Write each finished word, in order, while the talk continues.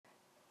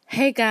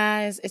Hey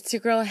guys, it's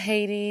your girl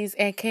Hades,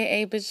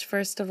 aka Bitch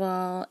First of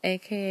All,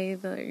 aka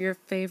your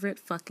favorite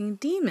fucking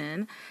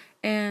demon.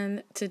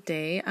 And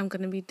today I'm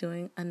going to be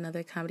doing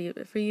another comedy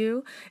bit for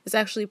you. It's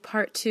actually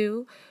part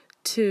 2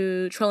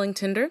 to Trolling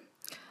Tinder.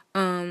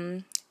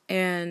 And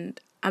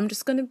I'm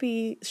just going to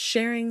be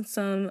sharing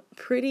some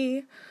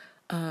pretty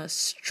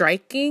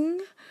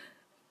striking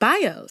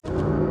bios.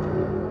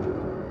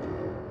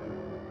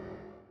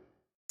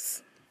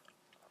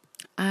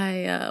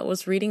 I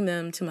was reading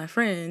them to my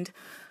friend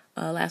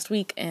last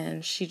week,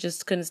 and she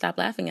just couldn't stop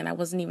laughing, and I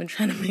wasn't even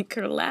trying to make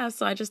her laugh,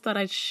 so I just thought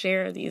I'd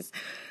share these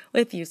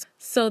with you.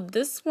 So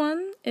this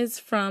one is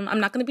from, I'm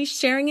not going to be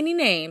sharing any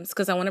names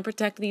because I want to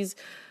protect these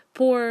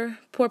poor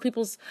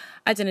people's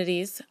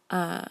identities,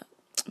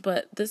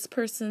 but this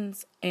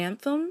person's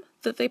anthem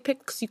that they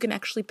picked, because you can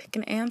actually pick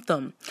an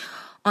anthem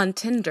on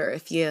Tinder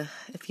if you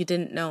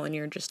didn't know, and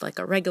you're just like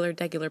a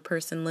regular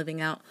person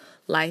living out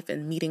life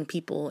and meeting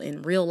people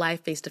in real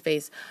life face to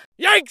face.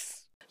 Yikes!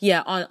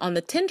 Yeah, on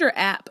the Tinder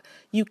app,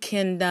 you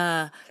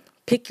can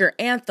pick your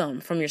anthem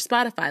from your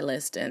Spotify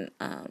list and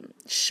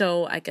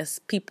show, I guess,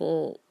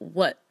 people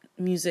what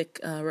music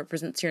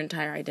represents your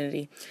entire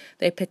identity.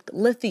 They picked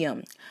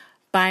Lithium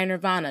by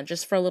Nirvana,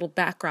 just for a little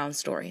background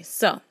story.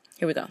 So,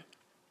 here we go.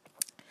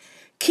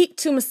 Keep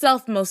to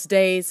myself most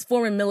days,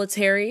 former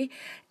military,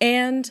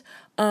 and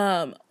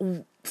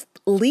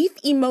leaf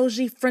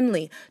emoji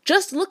friendly,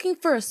 just looking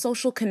for a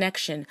social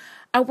connection.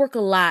 I work a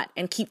lot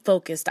and keep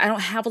focused. I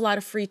don't have a lot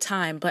of free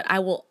time, but I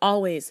will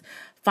always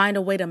find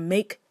a way to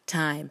make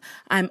time.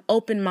 I'm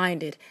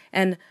open-minded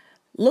and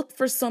look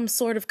for some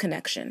sort of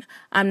connection.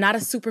 I'm not a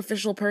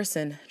superficial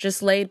person,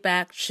 just laid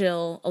back,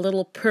 chill, a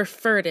little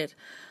perverted.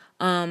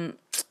 I'm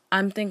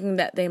thinking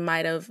that they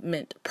might have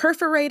meant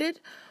perforated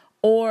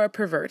or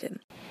perverted.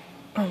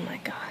 Oh my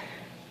God.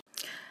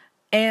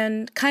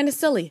 And kind of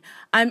silly.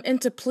 I'm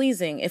into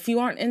pleasing. If you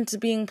aren't into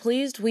being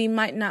pleased, we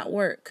might not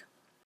work.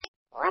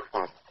 What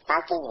the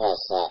fuck is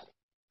this shit?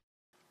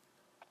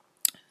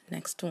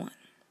 Next one.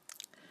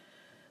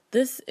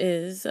 This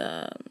is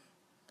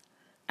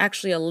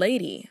actually a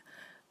lady.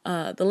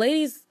 The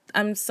ladies,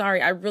 I'm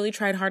sorry, I really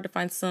tried hard to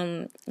find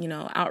some,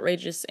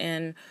 outrageous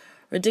and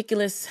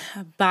ridiculous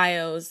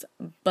bios,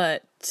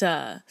 but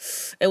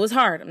it was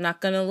hard. I'm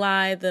not gonna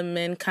lie, the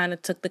men kind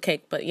of took the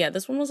cake. But yeah,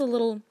 this one was a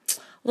little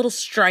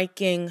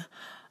striking.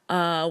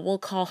 We'll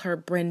call her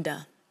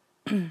Brenda.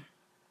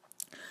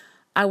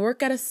 I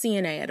work at a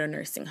CNA at a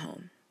nursing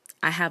home.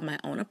 I have my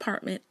own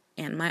apartment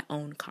and my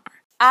own car.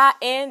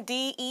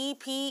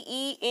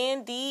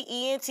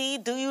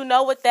 INDEPENDENT. Do you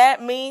know what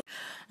that means?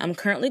 I'm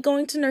currently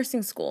going to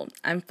nursing school.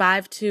 I'm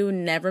 5'2",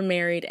 never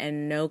married,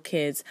 and no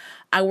kids.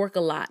 I work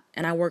a lot,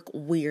 and I work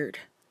weird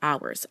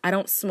hours. I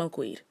don't smoke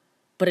weed,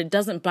 but it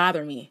doesn't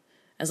bother me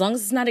as long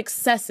as it's not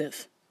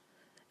excessive.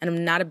 And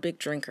I'm not a big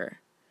drinker.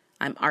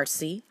 I'm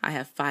artsy. I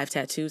have 5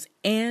 tattoos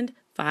and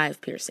 5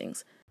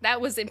 piercings.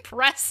 That was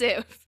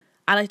impressive.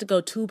 I like to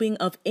go tubing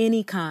of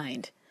any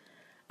kind.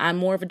 I'm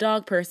more of a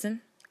dog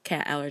person,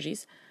 cat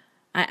allergies.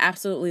 I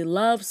absolutely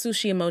love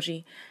sushi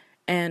emoji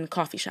and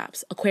coffee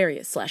shops,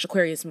 Aquarius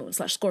moon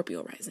 /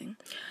 Scorpio rising.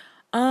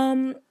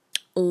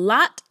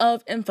 Lot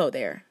of info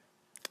there.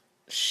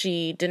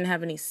 She didn't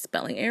have any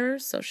spelling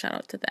errors, so shout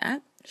out to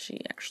that.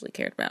 She actually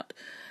cared about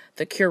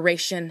the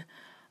curation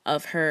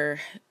of her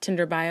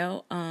Tinder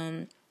bio.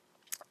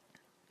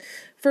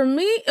 For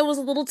me, it was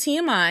a little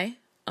TMI,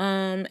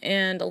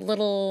 and a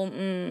little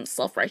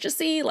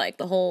self-righteous-y, like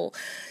the whole,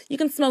 you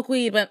can smoke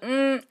weed, but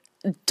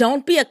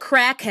don't be a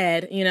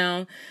crackhead,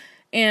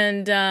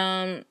 and,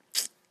 the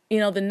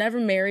never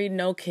married,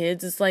 no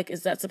kids, it's like,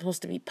 is that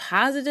supposed to be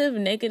positive,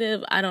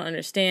 negative? I don't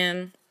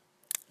understand.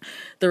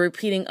 The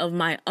repeating of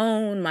my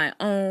own,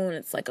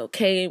 it's like,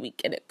 okay, we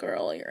get it,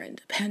 girl, you're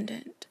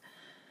independent.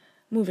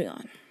 Moving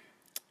on.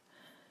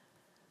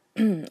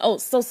 Oh,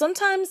 so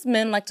sometimes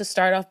men like to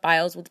start off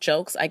bios with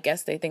jokes. I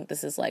guess they think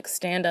this is like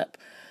stand-up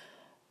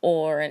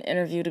or an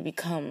interview to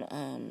become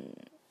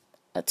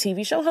a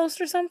TV show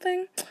host or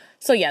something.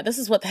 So yeah, this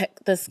is what the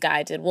heck this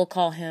guy did. We'll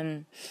call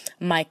him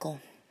Michael.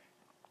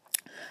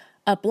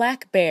 A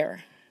black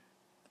bear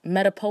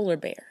met a polar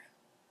bear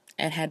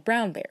and had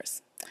brown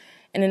bears.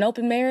 In an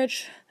open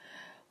marriage,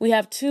 we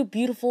have 2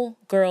 beautiful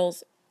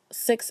girls,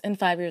 6 and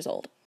 5 years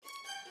old.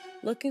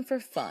 Looking for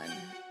fun.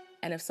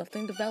 And if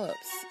something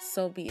develops,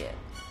 so be it.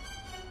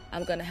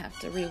 I'm going to have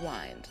to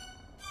rewind.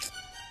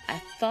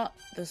 I thought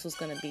this was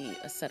going to be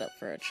a setup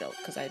for a joke,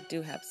 because I've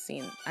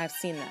seen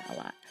that a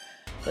lot.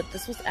 But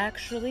this was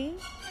actually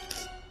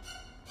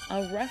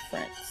a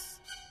reference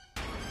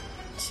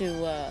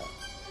to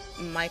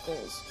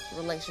Michael's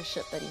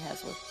relationship that he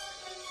has with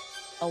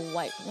a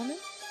white woman.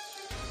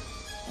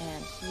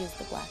 And he is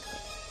the black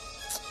man.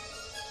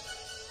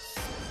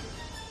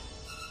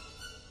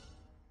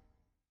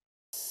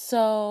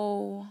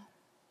 So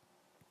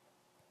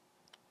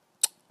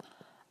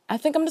I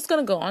think I'm just going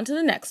to go on to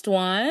the next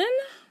one.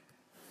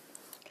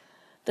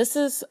 This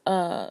is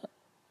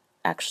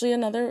actually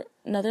another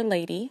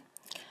lady.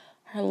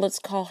 Let's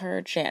call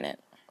her Janet.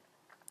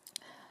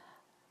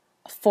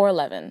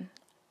 4'11",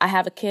 I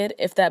have a kid.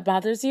 If that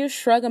bothers you,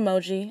 shrug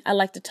emoji. I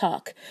like to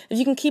talk. If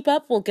you can keep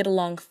up, we'll get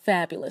along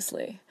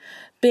fabulously.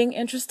 Being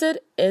interested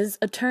is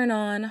a turn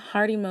on.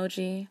 Heart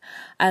emoji.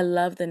 I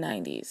love the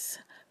 90s.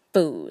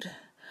 Food.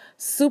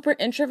 Super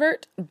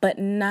introvert, but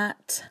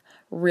not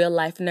real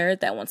life nerd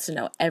that wants to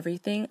know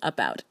everything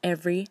about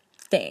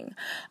everything.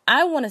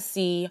 I want to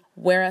see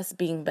where us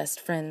being best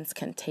friends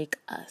can take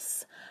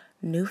us.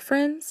 New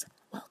friends,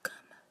 welcome.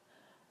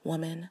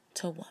 Woman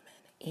to woman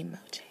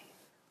emoji.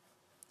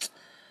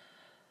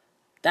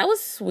 That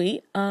was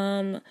sweet.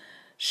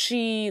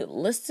 She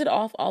listed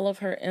off all of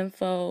her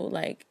info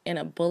like in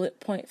a bullet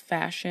point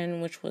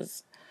fashion, which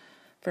was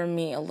for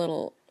me a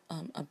little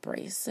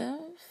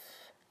abrasive.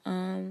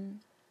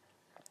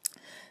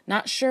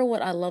 Not sure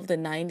what I love the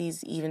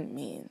 90s even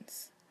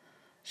means.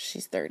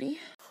 She's 30.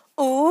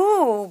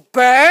 Ooh,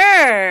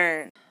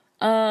 burn.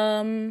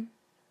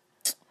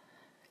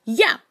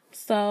 Yeah,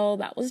 so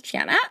that was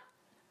Janet.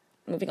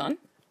 Moving on.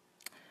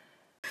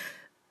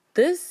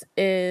 This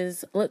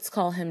is, let's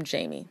call him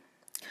Jamie.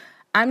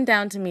 I'm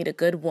down to meet a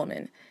good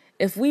woman.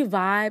 If we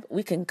vibe,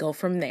 we can go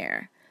from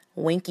there.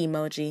 Wink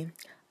emoji.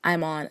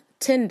 I'm on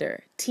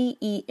Tinder,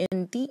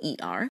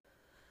 Tender.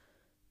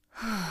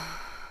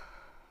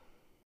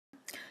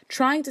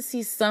 Trying to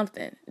see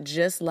something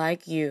just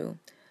like you.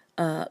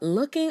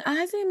 Looking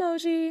eyes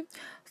emoji.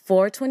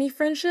 420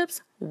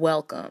 friendships,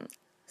 welcome.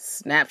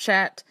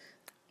 Snapchat,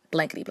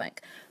 blankety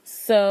blank.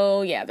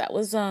 So yeah, that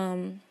was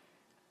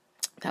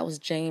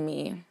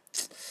Jamie.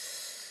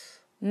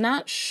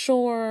 Not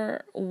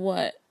sure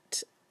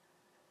what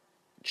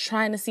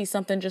trying to see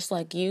something just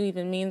like you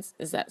even means.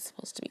 Is that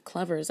supposed to be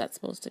clever? Is that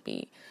supposed to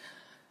be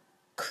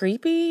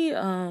creepy?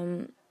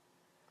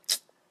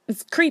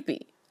 It's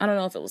creepy. I don't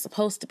know if it was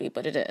supposed to be,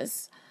 but it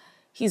is.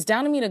 He's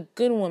down to meet a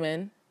good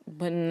woman,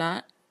 but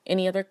not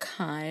any other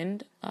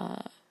kind.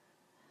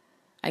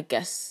 I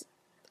guess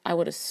I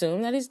would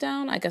assume that he's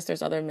down. I guess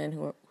there's other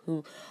men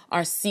who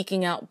are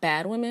seeking out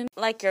bad women.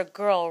 Like your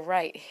girl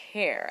right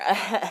here.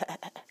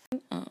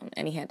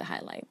 And he had to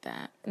highlight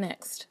that.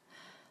 Next.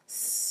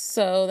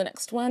 So the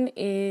next one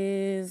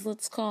is,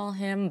 let's call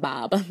him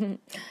Bob.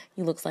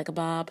 He looks like a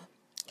Bob.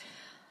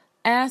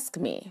 Ask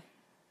me,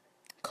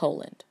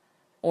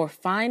 or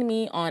find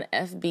me on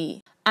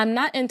FB. I'm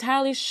not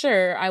entirely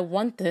sure I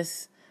want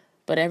this,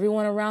 but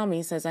everyone around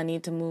me says I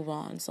need to move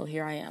on, so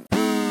here I am.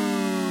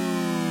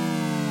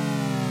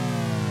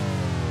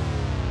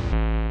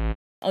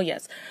 Oh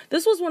yes,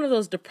 this was one of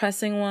those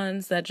depressing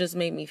ones that just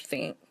made me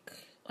think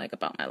like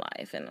about my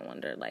life and I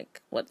wondered like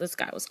what this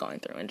guy was going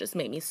through and just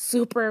made me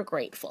super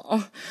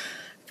grateful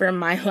for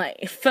my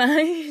life.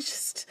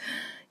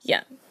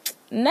 Yeah.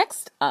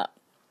 Next up,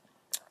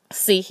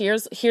 see,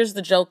 here's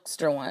the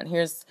jokester one.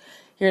 Here's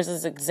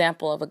this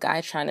example of a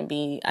guy trying to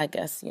be, I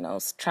guess,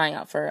 trying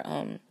out for,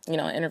 an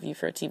interview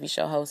for a TV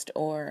show host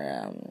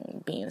or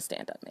being a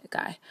stand-up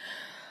guy.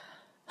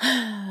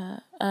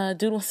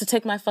 Dude wants to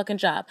take my fucking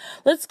job.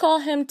 Let's call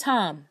him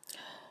Tom.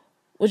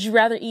 Would you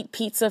rather eat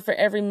pizza for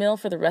every meal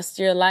for the rest of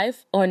your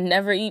life or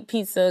never eat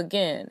pizza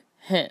again?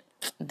 Hint,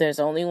 there's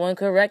only one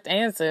correct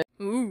answer.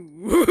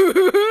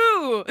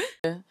 Ooh.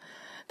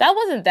 That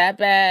wasn't that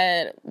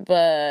bad,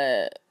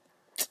 but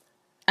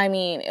I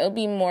mean, it would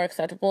be more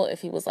acceptable if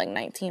he was like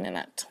 19 and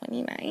not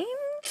 29.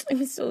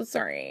 I'm so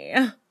sorry.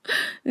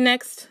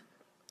 Next.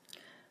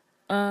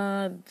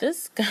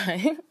 This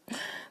guy,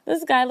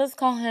 let's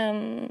call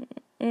him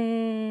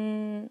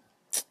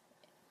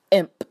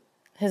Imp.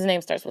 His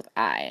name starts with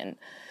I, and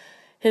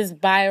his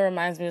bio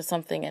reminds me of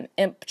something an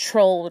imp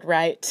troll would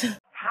write.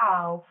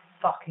 How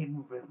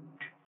fucking rude.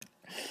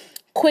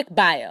 Quick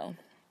bio.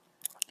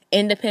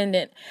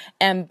 Independent,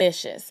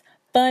 ambitious,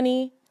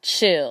 funny,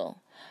 chill.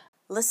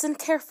 Listen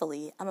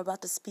carefully. I'm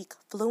about to speak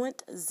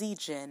fluent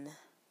Zijin.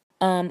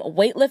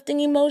 Weightlifting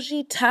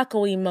emoji,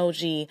 taco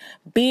emoji,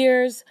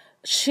 beers,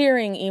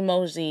 cheering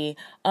emoji,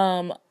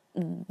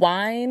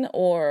 wine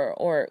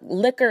or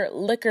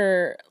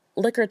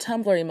liquor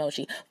tumbler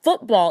emoji,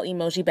 football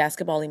emoji,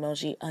 basketball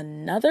emoji,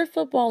 another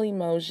football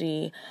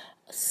emoji,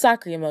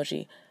 soccer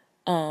emoji,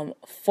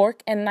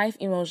 fork and knife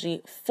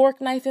emoji,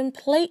 fork, knife, and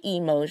plate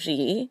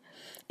emoji,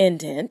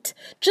 indent,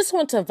 just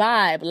want to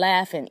vibe,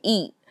 laugh, and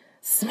eat.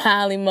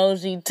 Smile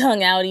emoji,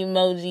 tongue out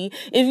emoji.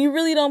 If you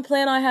really don't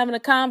plan on having a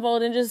convo,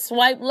 then just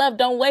swipe left.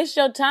 Don't waste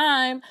your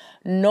time.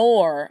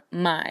 Nor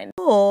mine.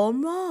 Nor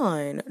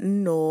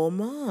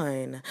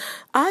mine.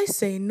 I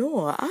say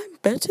nor. I'm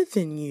better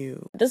than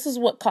you. This is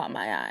what caught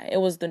my eye.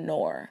 It was the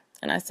nor.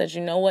 And I said,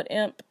 you know what,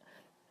 Imp?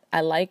 I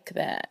like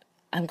that.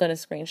 I'm gonna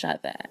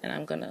screenshot that and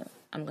I'm gonna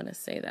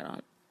say that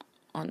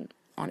on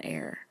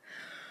air.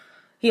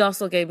 He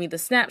also gave me the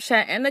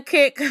Snapchat and the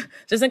Kick,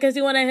 just in case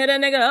you want to hit a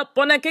nigga up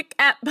on that Kick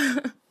app.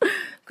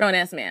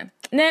 Grown-ass man.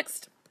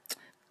 Next.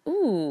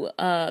 Ooh,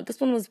 this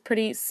one was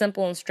pretty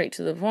simple and straight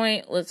to the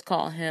point. Let's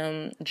call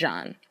him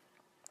John.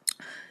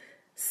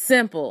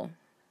 Simple. ...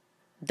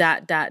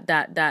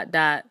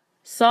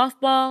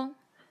 Softball,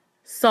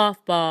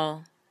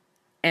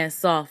 and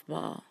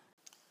softball.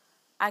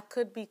 I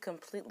could be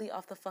completely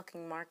off the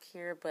fucking mark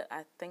here, but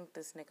I think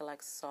this nigga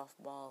likes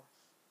softball.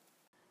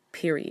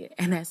 period.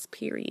 And that's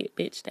period,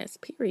 bitch. That's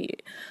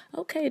period.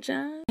 Okay,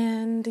 John.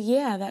 And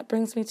yeah, that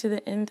brings me to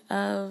the end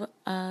of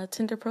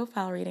Tinder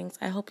profile readings.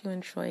 I hope you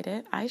enjoyed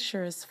it. I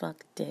sure as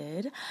fuck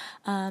did.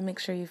 Make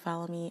sure you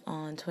follow me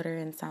on Twitter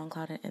and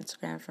SoundCloud and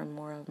Instagram for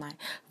more of my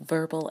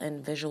verbal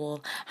and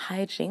visual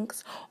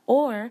hijinks,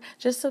 or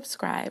just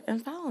subscribe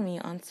and follow me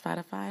on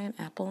Spotify and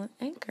Apple and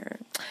Anchor.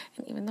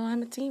 And even though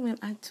I'm a demon,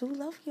 I do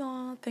love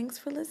y'all. Thanks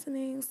for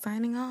listening.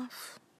 Signing off.